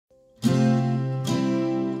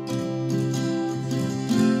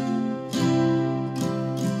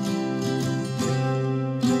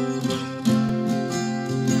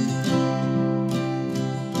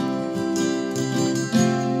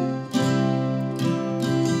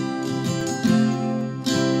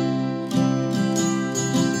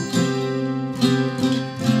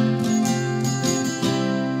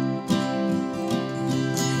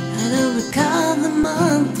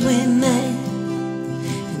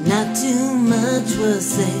Not too much was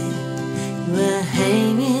said. You were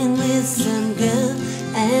hanging with some girl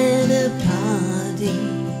at a party.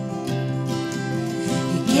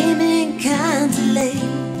 You came in kinda late,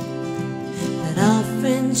 but our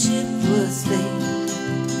friendship was fake.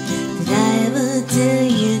 Did I ever tell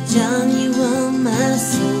you, John, you were my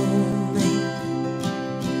soulmate?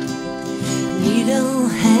 You don't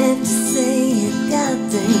have to say a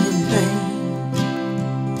goddamn thing.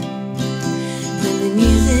 When the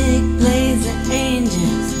music plays, the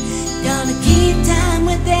angels gonna keep time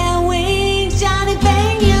with their wings. Johnny,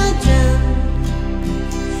 bang your drum.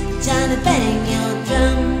 Johnny, bang your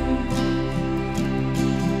drum.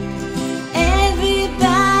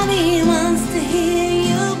 Everybody wants to hear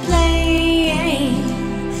you play.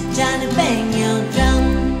 Johnny, bang your drum.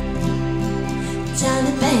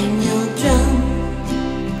 Johnny, bang your drum.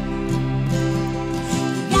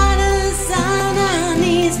 You got us on our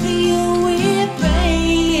knees for you, we're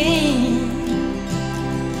praying.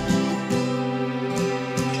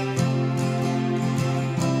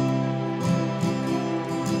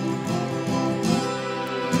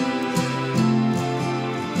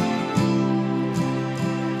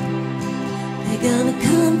 They're gonna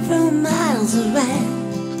come from miles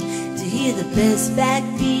around to hear the best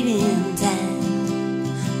backbeat in town.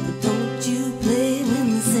 But don't you play when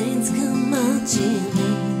the saints come marching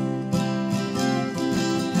in.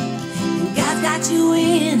 And God's got you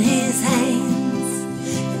in his hands,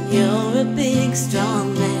 and you're a big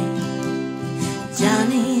strong man.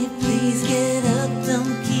 Johnny, please get up,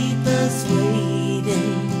 don't keep us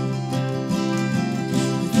waiting.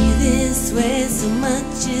 With you this way, so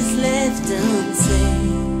much is left unsaid.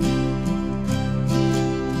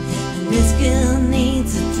 And this girl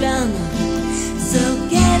needs a drummer, so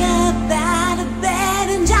get up out of bed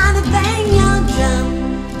and Johnny, bang your drum.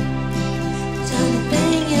 Johnny,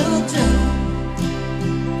 bang your drum.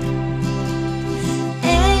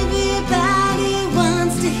 Everybody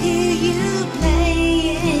wants to hear you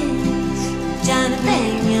playing. Johnny,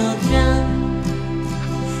 bang your drum.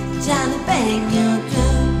 Johnny, bang your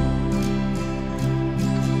drum.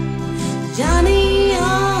 Johnny,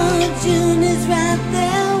 your June is right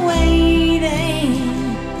there waiting.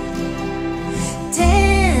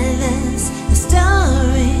 Tell us a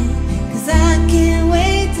story, 'cause I can't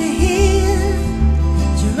wait to hear.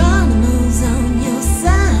 Geronimo's on your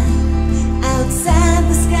side, outside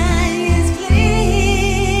the sky is clear.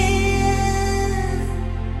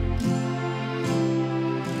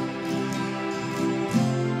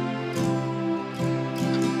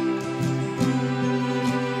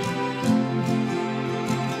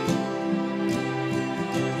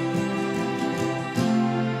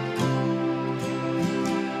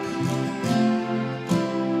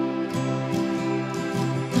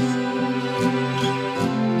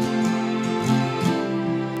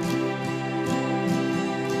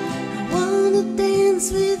 I wanna dance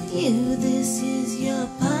with you, this is your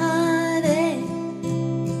party.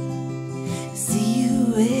 See you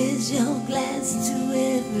raise your glass to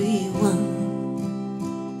everyone.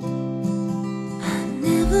 I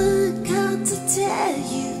never got to tell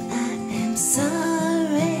you I am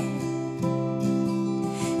sorry.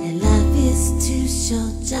 And life is too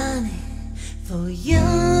short, Johnny, for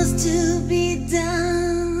yours to be done.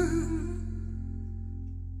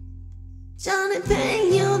 Johnny,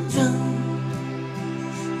 bang your drum.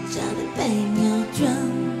 Johnny, bang your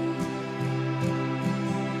drum.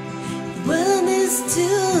 The world is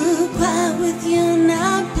too quiet with you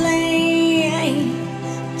not playing.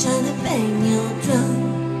 Johnny, bang your drum.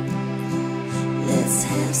 Let's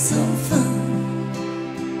have some fun.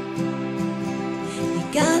 You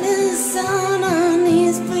got us on our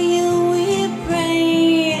knees for you, we're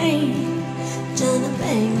praying. Johnny,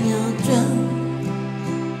 bang your drum.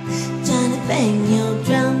 Johnny, bang your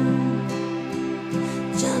drum.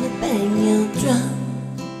 Johnny, bang your drum.